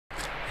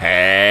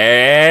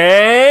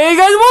Hey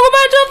guys, welcome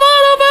back to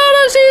Final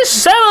Fantasy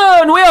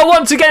VII! We are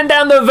once again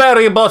down the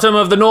very bottom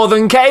of the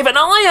northern cave, and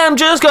I am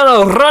just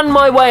gonna run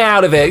my way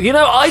out of it. You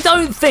know, I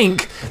don't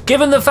think,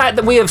 given the fact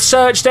that we have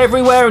searched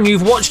everywhere and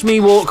you've watched me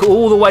walk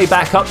all the way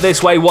back up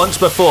this way once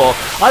before,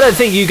 I don't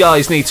think you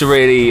guys need to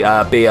really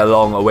be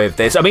along with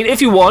this. I mean,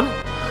 if you want,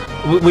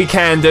 we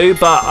can do,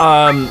 but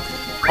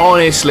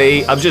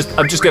honestly, I'm just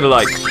gonna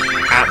like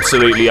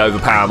absolutely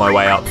overpower my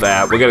way up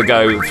there. We're gonna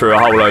go through a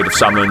whole load of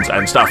summons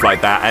and stuff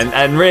like that,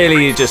 and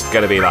really you're just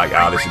gonna be like,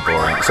 oh, this is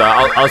boring. So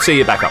I'll see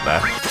you back up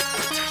there.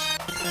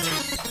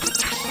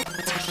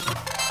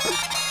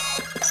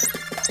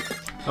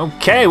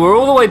 Okay, we're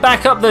all the way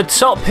back up the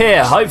top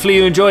here. Hopefully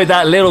you enjoyed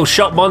that little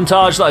shot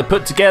montage that I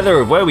put together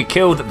of where we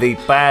killed the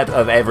bad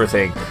of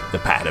everything. The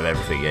bad of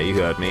everything, yeah, you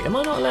heard me. Am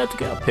I not allowed to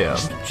get up here?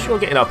 I'm sure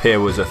getting up here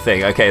was a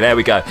thing. Okay, there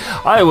we go.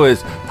 I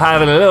was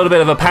having a little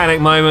bit of a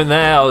panic moment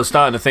there. I was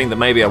starting to think that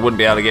maybe I wouldn't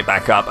be able to get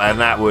back up, and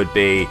that would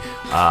be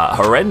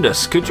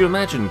horrendous. Could you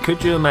imagine?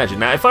 Could you imagine?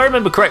 Now, if I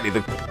remember correctly,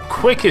 the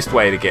quickest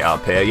way to get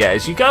up here, yeah,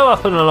 is you go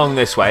up and along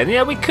this way, and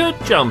yeah, we could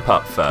jump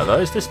up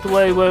further. Is this the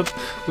way where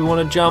we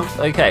want to jump?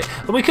 Okay,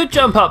 and we could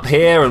jump up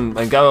here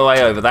and go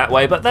away over that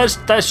way, but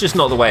that's just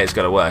not the way it's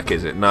going to work,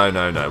 is it? No.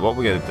 What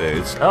we're going to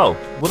do is, oh,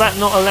 will that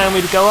not allow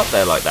me to go up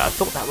there like that? I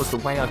thought that was the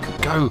way I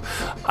could go.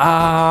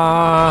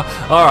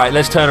 All right,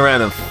 let's turn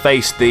around and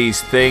face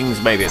these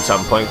things maybe at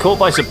some point. Caught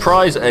by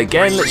surprise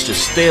again. Let's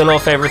just steal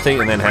off everything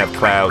and then have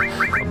Cloud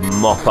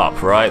mop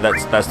up, right?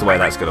 That's the way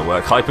that's going to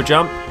work. Hyper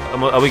jump.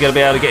 Are we going to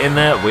be able to get in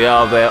there? We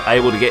are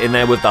able to get in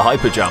there with the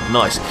hyper jump.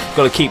 Nice.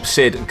 Got to keep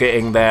Sid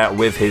getting there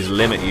with his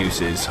limit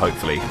uses,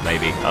 hopefully,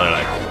 maybe. I don't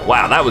know.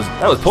 Wow, that was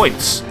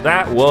points.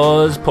 That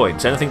was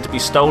points. Anything to be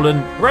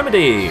stolen?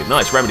 Remedy.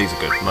 Nice. Remedies are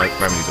good.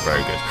 Remedies are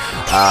very good.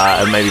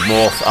 And maybe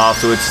morph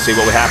afterwards to see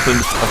what would happen.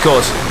 Of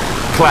course,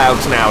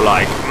 Cloud's now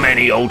like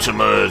many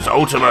Ultimas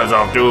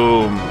of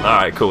Doom.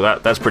 Alright, cool,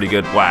 that's pretty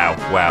good.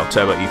 Wow,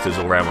 Turbo Ethers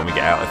all round when we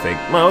get out, I think.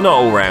 Well, not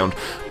all round,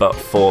 but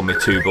for my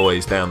two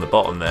boys down the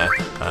bottom there.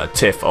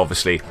 Tiff,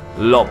 obviously,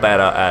 a lot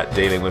better at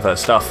dealing with her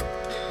stuff.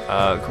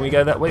 Can we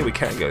go that way? We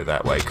can't go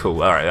that way.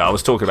 Cool. All right, I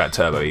was talking about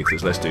Turbo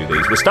Ethers. Let's do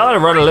these. We're starting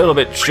to run a little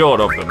bit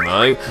short of them,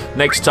 though.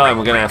 Next time,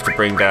 we're going to have to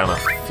bring down a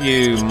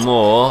few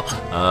more.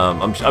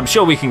 I'm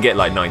sure we can get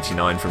like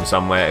 99 from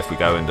somewhere if we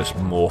go and just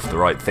morph the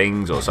right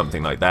things or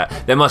something like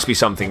that. There must be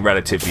something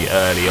relatively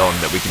early on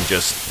that we can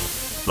just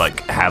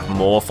like have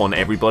morph on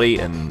everybody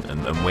and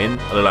win.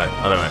 I don't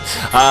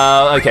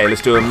know. Okay,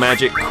 let's do a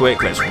magic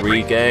quick. Let's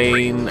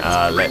regain.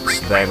 Let's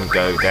then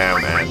go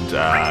down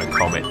and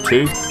comet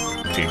 2.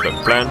 Seems like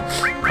a plan.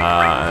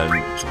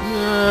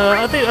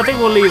 I think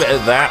we'll leave it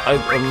at that.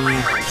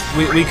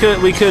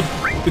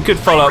 We could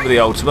follow up with the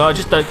Ultima. I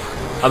just don't.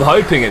 I'm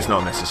hoping it's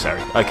not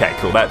necessary. Okay,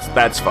 cool.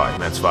 That's fine.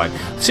 That's fine.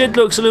 Sid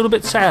looks a little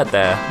bit sad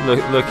there,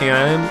 looking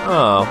at him.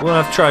 Oh, we'll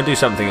have to try and do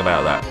something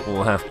about that.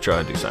 We'll have to try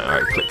and do something. All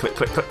right, click.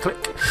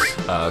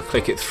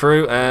 Click it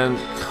through and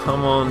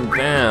come on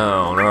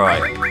down. All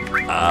right.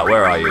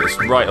 Where are you? It's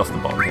right off the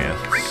bottom here.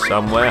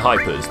 Somewhere.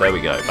 Hypers. There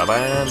we go.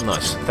 Bam.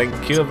 Nice.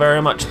 Thank you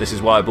very much. This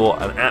is why I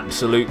bought an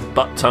absolute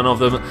butt ton of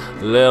them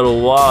a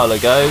little while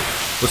ago,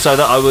 so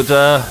that I would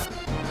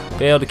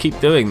be able to keep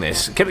doing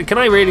this. Can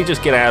I really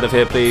just get out of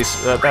here, please?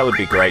 That would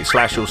be great.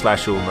 Slash all,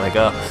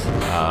 mega.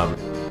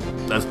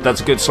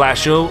 That's a good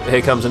slash all.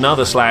 Here comes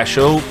another slash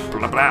all.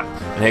 Blah, blah.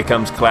 And here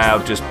comes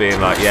Cloud just being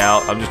like, yeah,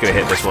 I'm just going to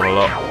hit this one a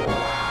lot.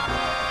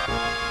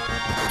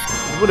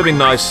 It would have been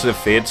nice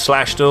if he had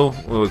slashed all.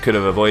 We could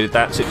have avoided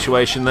that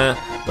situation there.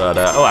 But,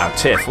 oh wow,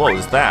 Tiff, what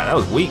was that? That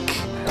was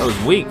weak.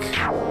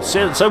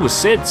 Sid, so was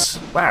Sid's.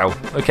 Wow,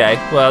 okay.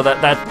 Well,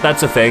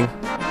 that's a thing,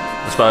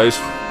 I suppose.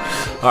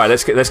 All right,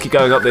 let's keep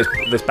going up this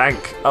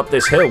bank, up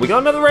this hill. We got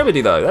another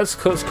remedy though. That's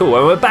cool.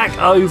 Well, we're back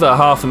over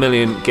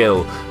 500,000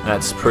 gil.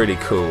 That's pretty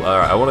cool. All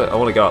right, I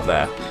want to go up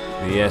there.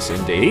 Yes,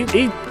 indeed.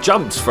 He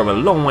jumps from a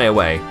long way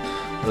away.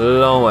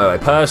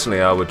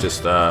 Personally, I would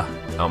just.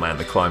 Oh man,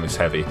 the climb is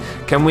heavy.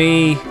 Can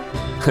we?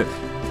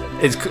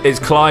 Is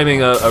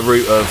climbing a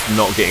route of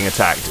not getting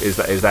attacked? Is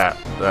that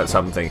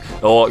something?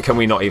 Or can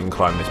we not even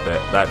climb this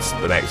bit? That's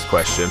the next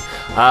question.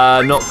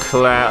 Not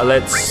Cloud.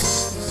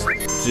 Let's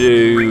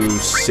do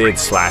Sid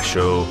slash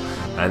all,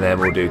 and then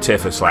we'll do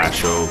Tiffa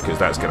slash all, because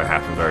that's going to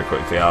happen very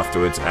quickly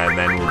afterwards, and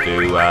then we'll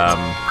do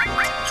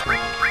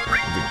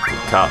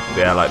cut,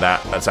 yeah, like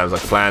that. That sounds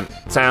like a plan.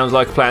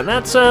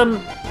 That's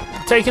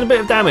taking a bit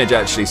of damage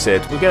actually,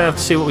 Sid. We're going to have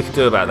to see what we can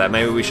do about that.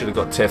 Maybe we should have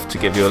got Tiff to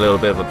give you a little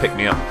bit of a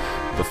pick-me-up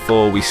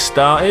before we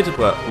started,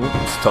 but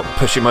stop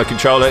pushing my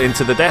controller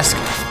into the desk.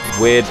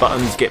 Weird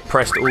buttons get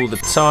pressed all the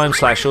time.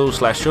 Slash all.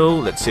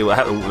 Let's see what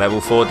happens.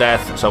 Level 4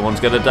 death. Someone's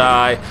gonna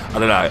die. I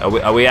don't know.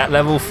 Are we at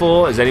level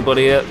 4? Is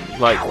anybody at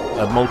like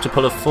a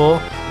multiple of 4?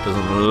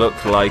 Doesn't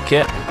look like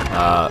it.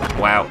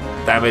 Wow.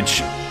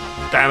 Damage.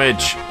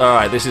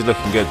 Alright, this is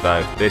looking good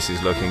though. This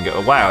is looking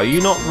good. Wow, are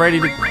you not ready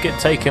to get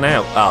taken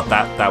out? Oh,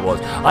 that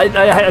was.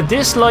 I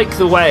dislike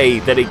the way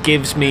that it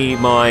gives me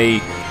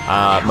my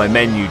my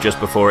menu just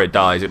before it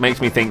dies. It makes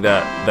me think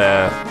that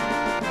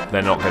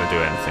they're not going to do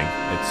anything.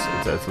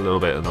 It's a little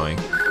bit annoying.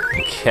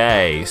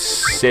 Okay,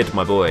 Sid,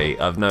 my boy,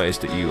 I've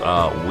noticed that you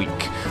are weak.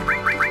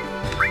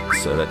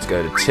 So let's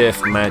go to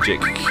Tiff, Magic,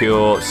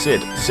 Cure,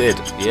 Sid,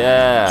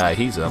 yeah,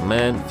 he's a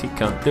man. If he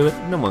can't do it,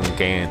 no one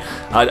can.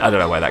 I don't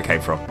know where that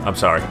came from. I'm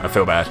sorry, I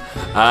feel bad.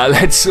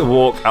 Let's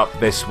walk up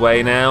this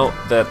way now.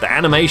 The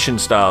animation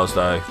styles,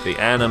 though, the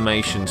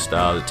animation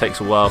styles, it takes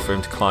a while for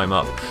him to climb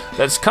up.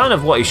 That's kind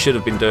of what he should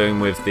have been doing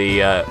with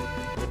the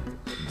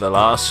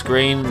last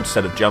screen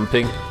instead of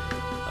jumping.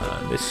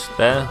 This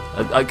there,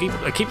 I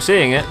keep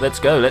seeing it. Let's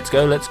go.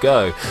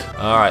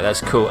 All right,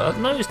 that's cool.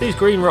 Notice these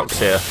green rocks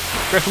here.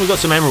 I reckon we've got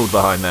some emerald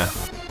behind there.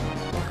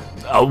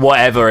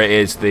 Whatever it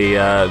is,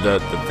 the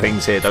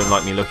things here don't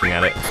like me looking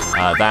at it.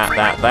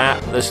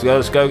 That.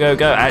 Let's go.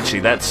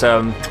 Actually, that's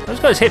those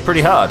guys hit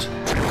pretty hard.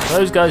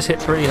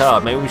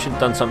 Maybe we should have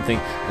done something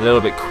a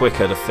little bit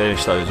quicker to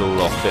finish those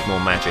all off. A bit more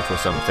magic or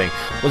something.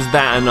 Was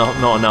that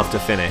not enough to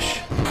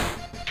finish?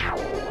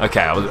 Okay,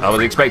 I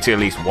was expecting at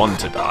least one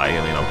to die.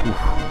 I mean,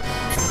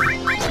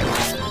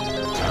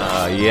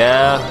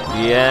 yeah.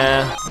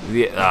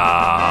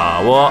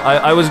 What?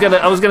 I was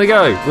gonna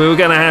go. We were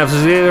gonna have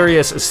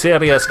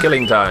serious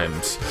killing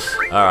times.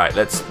 All right,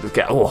 let's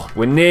get. Oh,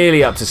 we're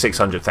nearly up to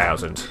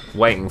 600,000.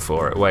 Waiting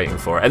for it.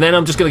 And then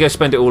I'm just gonna go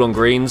spend it all on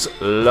greens.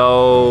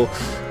 Low.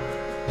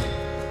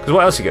 Because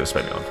what else are you gonna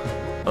spend it on?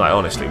 Like,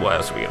 honestly, what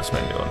else are we gonna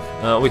spend it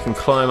on? We can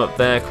climb up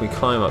there. Can we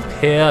climb up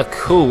here?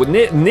 Cool.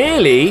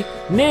 Nearly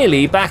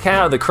back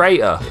out of the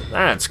crater.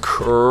 That's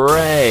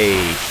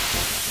great.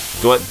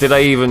 Did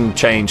I even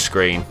change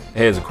screen?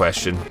 Here's a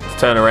question. Let's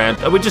turn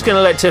around. Are we just going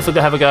to let Tifa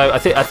have a go? I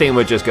think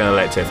we're just going to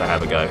let Tifa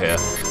have a go here.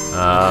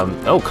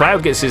 Oh,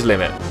 Cloud gets his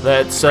limit.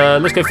 Let's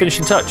go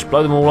finishing touch.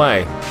 Blow them all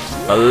away.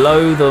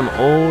 Blow them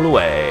all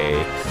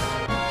away.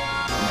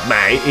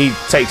 Man, he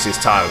takes his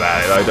time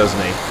about it though,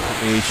 doesn't he?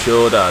 He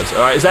sure does.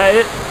 All right, is that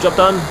it? Job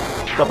done?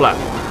 Job black.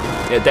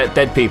 Yeah,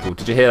 dead people.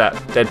 Did you hear that?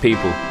 Dead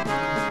people.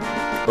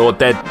 Or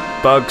dead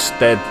bugs,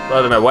 dead, I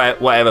don't know,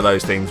 whatever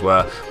those things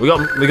were. We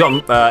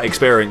got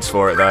experience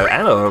for it though,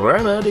 and a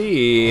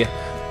remedy.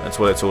 That's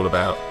what it's all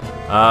about.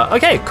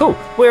 Okay, cool.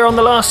 We're on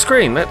the last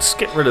screen. Let's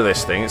get rid of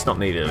this thing. It's not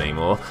needed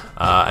anymore.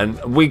 And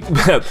we,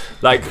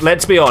 like,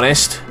 let's be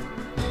honest.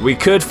 We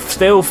could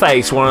still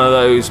face one of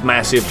those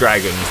massive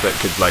dragons that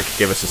could, like,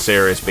 give us a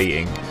serious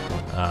beating.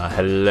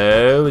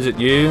 Hello, is it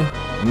you?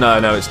 No,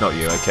 it's not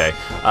you. Okay.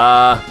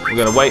 We're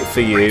gonna wait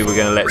for you. We're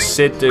gonna let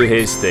Sid do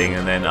his thing,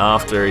 and then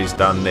after he's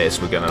done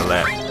this, we're gonna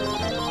let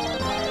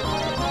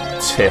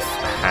Tiff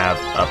have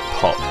a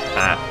pop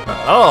at.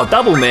 Oh,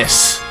 double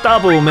miss!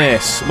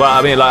 Well,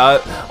 I mean,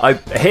 like I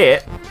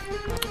hit,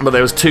 but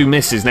there was two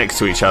misses next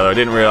to each other. I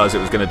didn't realise it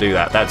was going to do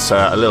that. That's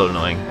a little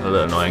annoying.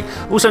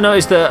 Also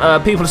noticed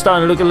that people are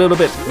starting to look a little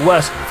bit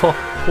worse for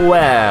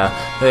wear.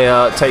 They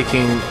are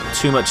taking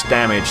too much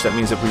damage. That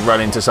means if we run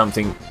into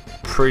something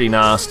pretty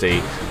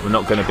nasty, we're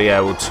not going to be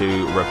able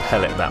to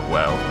repel it that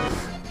well.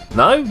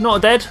 No, not a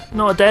dead.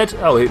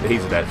 Oh,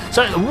 he's a dead.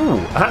 So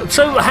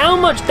how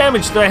much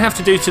damage do they have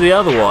to do to the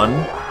other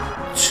one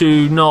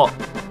to not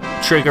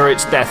trigger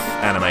its death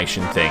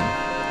animation thing?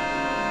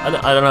 I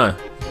don't know.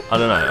 All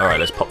right,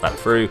 let's pop that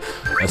through.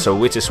 And so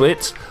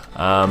Witterswit,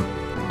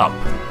 up.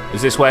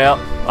 Is this way up?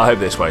 I hope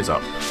this way's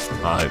up.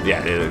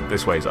 Yeah,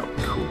 this way's up.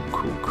 Cool.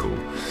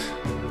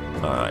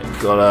 All right,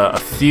 got a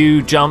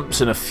few jumps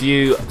and a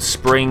few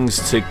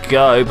springs to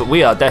go, but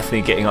we are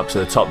definitely getting up to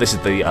the top. This is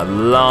the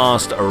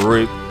last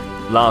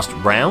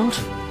round,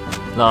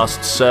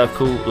 last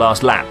circle,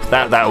 last lap.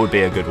 That would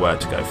be a good word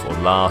to go for.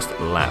 Last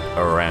lap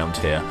around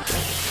here.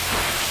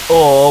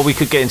 Or we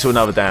could get into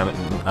another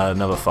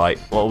fight.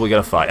 What are we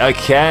going to fight?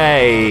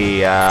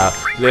 Okay, a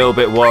little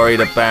bit worried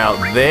about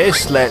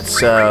this.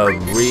 Let's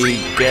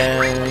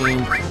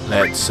regain.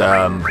 Let's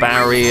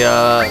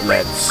barrier.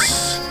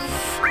 Let's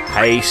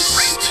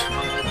haste.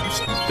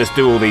 Let's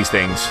do all these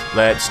things.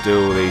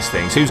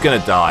 Who's going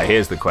to die?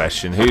 Here's the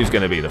question. Who's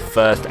going to be the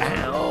first?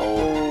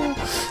 Ow!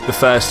 The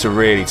first to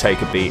really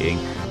take a beating.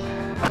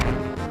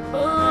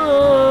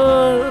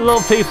 A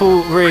lot of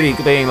people really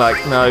being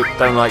like, no,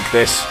 don't like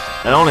this.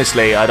 And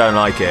honestly, I don't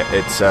like it.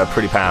 It's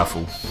pretty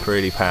powerful.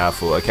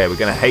 Okay, we're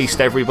going to haste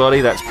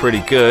everybody. That's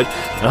pretty good.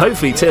 And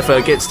hopefully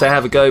Tifa gets to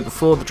have a go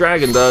before the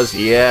dragon does.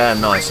 Yeah,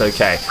 nice.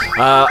 Okay.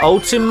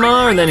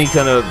 Ultima, and then he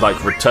kind of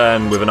like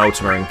return with an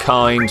Ultima in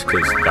kind,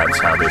 because that's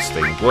how this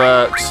thing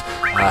works.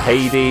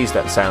 Hades,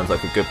 that sounds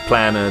like a good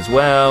plan as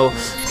well.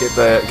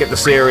 Get the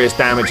serious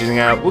damaging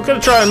out. We're going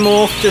to try and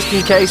morph just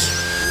in case.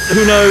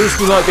 Who knows?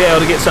 We might be able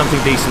to get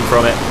something decent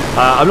from it.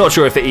 I'm not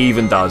sure if it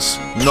even does.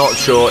 Not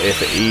sure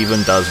if it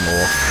even does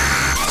more.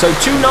 So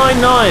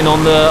 299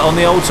 on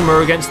the Ultima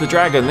against the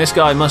dragon. This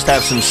guy must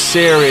have some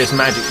serious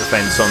magic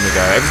defense on the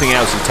go. Everything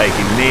else is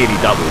taking nearly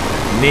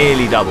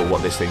double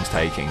what this thing's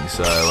taking.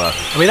 So I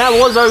mean, that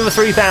was over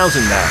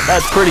 3,000 there.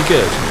 That's pretty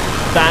good.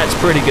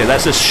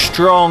 That's a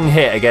strong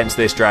hit against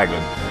this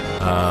dragon.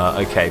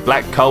 Okay,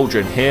 Black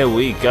Cauldron. Here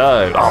we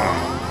go.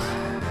 Oh.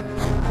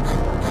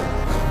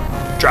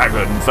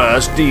 Dragon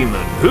first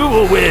demon. Who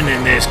will win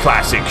in this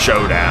classic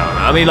showdown?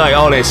 I mean, like,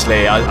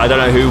 honestly, I don't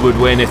know who would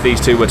win if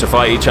these two were to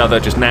fight each other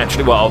just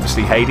naturally. Well,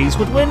 obviously Hades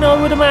would win,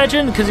 I would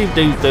imagine, because he'd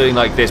be doing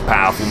like this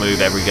powerful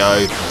move every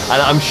go.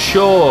 And I'm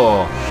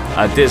sure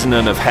a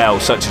dissonant of hell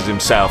such as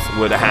himself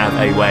would have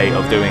a way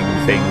of doing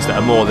things that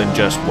are more than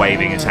just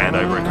waving his hand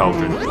over a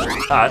cauldron.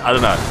 I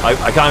don't know.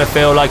 I kind of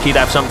feel like he'd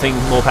have something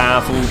more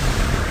powerful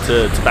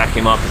to back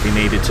him up if he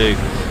needed to.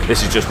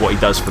 This is just what he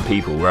does for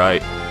people,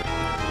 right?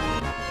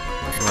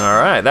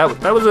 Alright,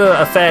 that was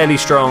a fairly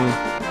strong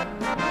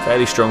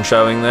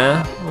showing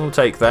there. We'll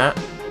take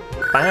that.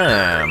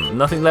 Bam!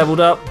 Nothing leveled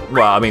up.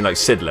 Well, I mean, like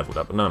Sid leveled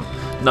up, but none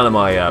of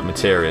my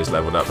materials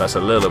leveled up. That's a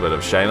little bit of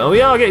a shame. Oh,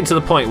 we are getting to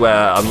the point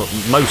where I'm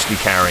mostly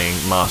carrying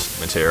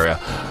master materia.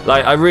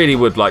 Like, I really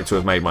would like to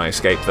have made my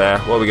escape there.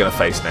 What are we going to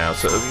face now?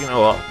 So, you know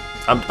what?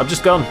 I'm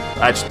just gone.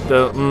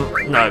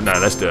 No,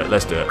 let's do it. We're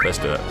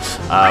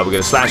going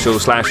to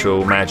slash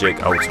all,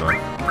 magic,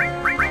 ultimate.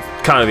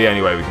 Kind of the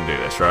only way we can do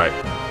this, right?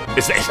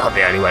 It's not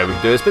the only way we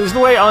can do this, but it's the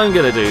way I'm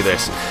going to do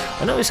this.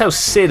 I notice how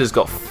Sid has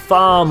got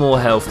far more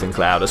health than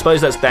Cloud. I suppose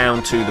that's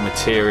down to the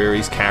materia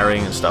he's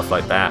carrying and stuff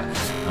like that.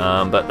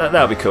 But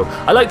that'll be cool.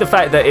 I like the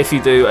fact that if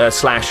you do a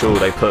slash all,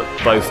 they put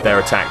both their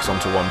attacks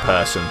onto one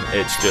person.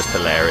 It's just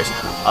hilarious.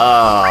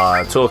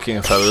 Talking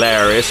of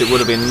hilarious, it would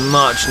have been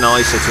much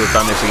nicer to have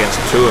done this against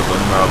two of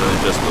them rather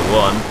than just the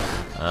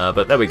one.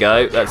 But there we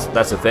go.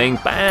 That's a thing.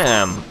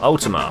 Bam!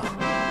 Ultima.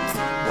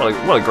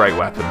 What a great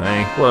weapon,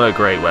 eh? What a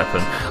great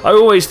weapon. I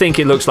always think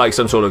it looks like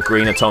some sort of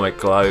green atomic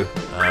glow.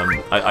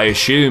 I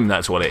assume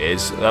that's what it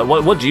is.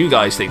 What do you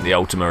guys think the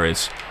Ultima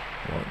is?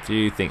 What do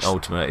you think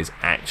Ultima is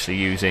actually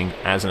using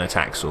as an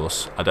attack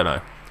source? I don't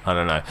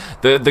know.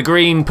 The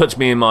green puts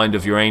me in mind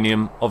of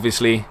uranium,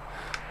 obviously.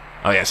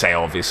 Oh yeah, say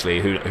obviously.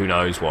 Who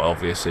knows what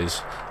obvious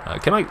is?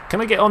 Can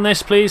I get on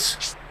this,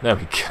 please? There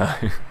we go.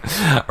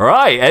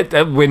 Right,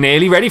 we're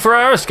nearly ready for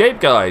our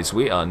escape, guys.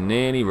 We are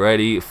nearly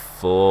ready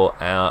for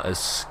our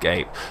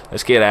escape.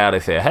 Let's get out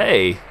of here.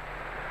 Hey,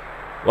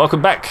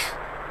 welcome back.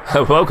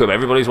 Welcome.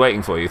 Everybody's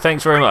waiting for you.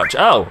 Thanks very much.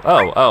 Oh.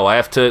 I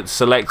have to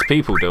select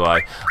people, do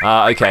I?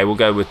 Okay, we'll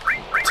go with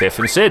Tiff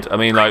and Sid. I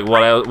mean, like,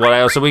 what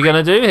else are we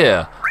gonna do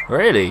here?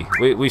 Really?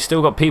 We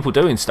still got people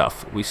doing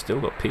stuff.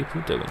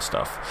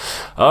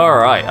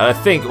 Alright, I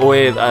think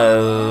with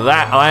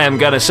that I am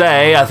going to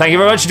say thank you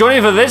very much for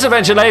joining me for this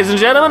adventure, ladies and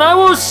gentlemen. I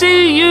will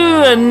see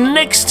you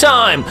next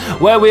time,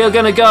 where we are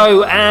going to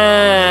go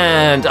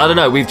and, I don't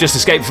know, we've just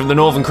escaped from the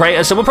Northern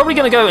Crater, so we're probably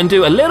going to go and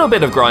do a little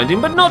bit of grinding,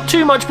 but not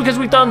too much because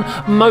we've done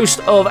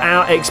most of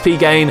our XP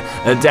gain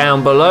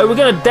down below. We're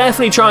going to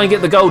definitely try and get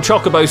the gold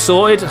chocobo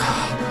sorted.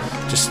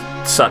 Just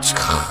such...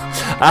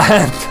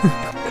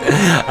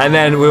 And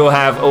then we'll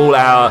have all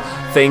our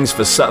things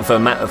for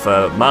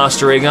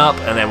mastering up,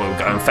 and then we'll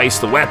go and face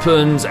the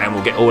weapons, and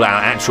we'll get all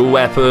our actual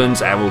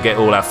weapons, and we'll get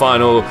all our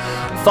final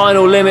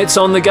limits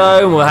on the go,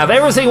 and we'll have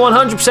everything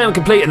 100%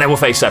 complete, and then we'll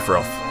face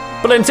Sephiroth.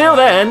 But until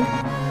then,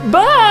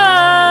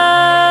 bye!